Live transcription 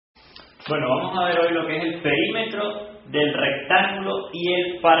Bueno, vamos a ver hoy lo que es el perímetro del rectángulo y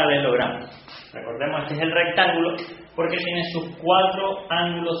el paralelogramo. Recordemos, este es el rectángulo porque tiene sus 4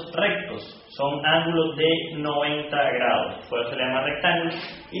 ángulos rectos, son ángulos de 90 grados, por eso se le llama rectángulo,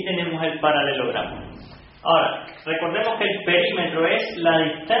 y tenemos el paralelogramo. Ahora, recordemos que el perímetro es la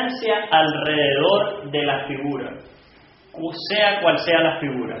distancia alrededor de la figura, sea cual sea la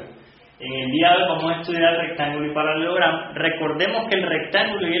figura. En el día de hoy vamos a estudiar el rectángulo y paralelogramo. Recordemos que el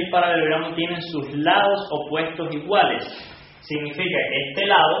rectángulo y el paralelogramo tienen sus lados opuestos iguales. Significa que este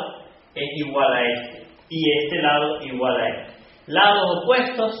lado es igual a este y este lado igual a este. Lados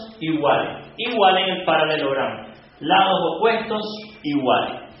opuestos iguales. Igual en el paralelogramo. Lados opuestos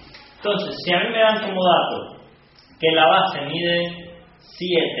iguales. Entonces, si a mí me dan como dato que la base mide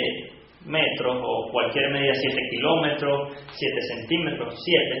 7 metros o cualquier medida, 7 kilómetros, 7 centímetros,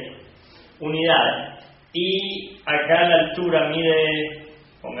 7 unidades, y acá la altura mide,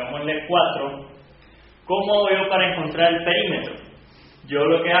 pongámosle 4, ¿cómo veo para encontrar el perímetro? Yo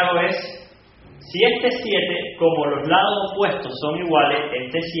lo que hago es, si este es 7, como los lados opuestos son iguales,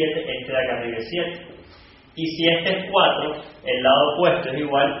 este es 7, este de acá arriba es 7. Y si este es 4, el lado opuesto es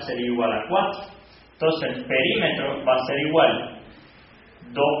igual, sería igual a 4. Entonces el perímetro va a ser igual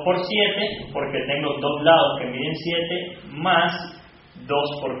 2 por 7, porque tengo dos lados que miden 7, más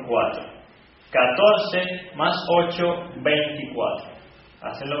 2 por 4. 14 más 8, 24.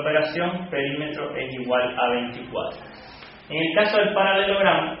 Hacen la operación, perímetro es igual a 24. En el caso del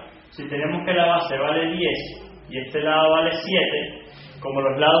paralelogramo, si tenemos que la base vale 10 y este lado vale 7, como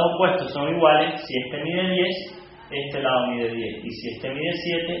los lados opuestos son iguales, si este mide 10, este lado mide 10. Y si este mide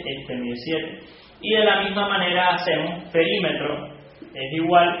 7, este mide 7. Y de la misma manera hacemos perímetro es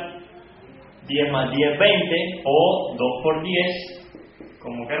igual 10 más 10, 20, o 2 por 10,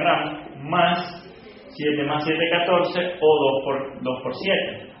 como querramos, más 7 más 7, 14, o 2 por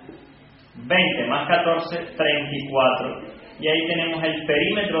 7. 20 más 14, 34. Y ahí tenemos el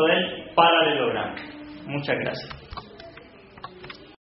perímetro del paralelogramo. Muchas gracias.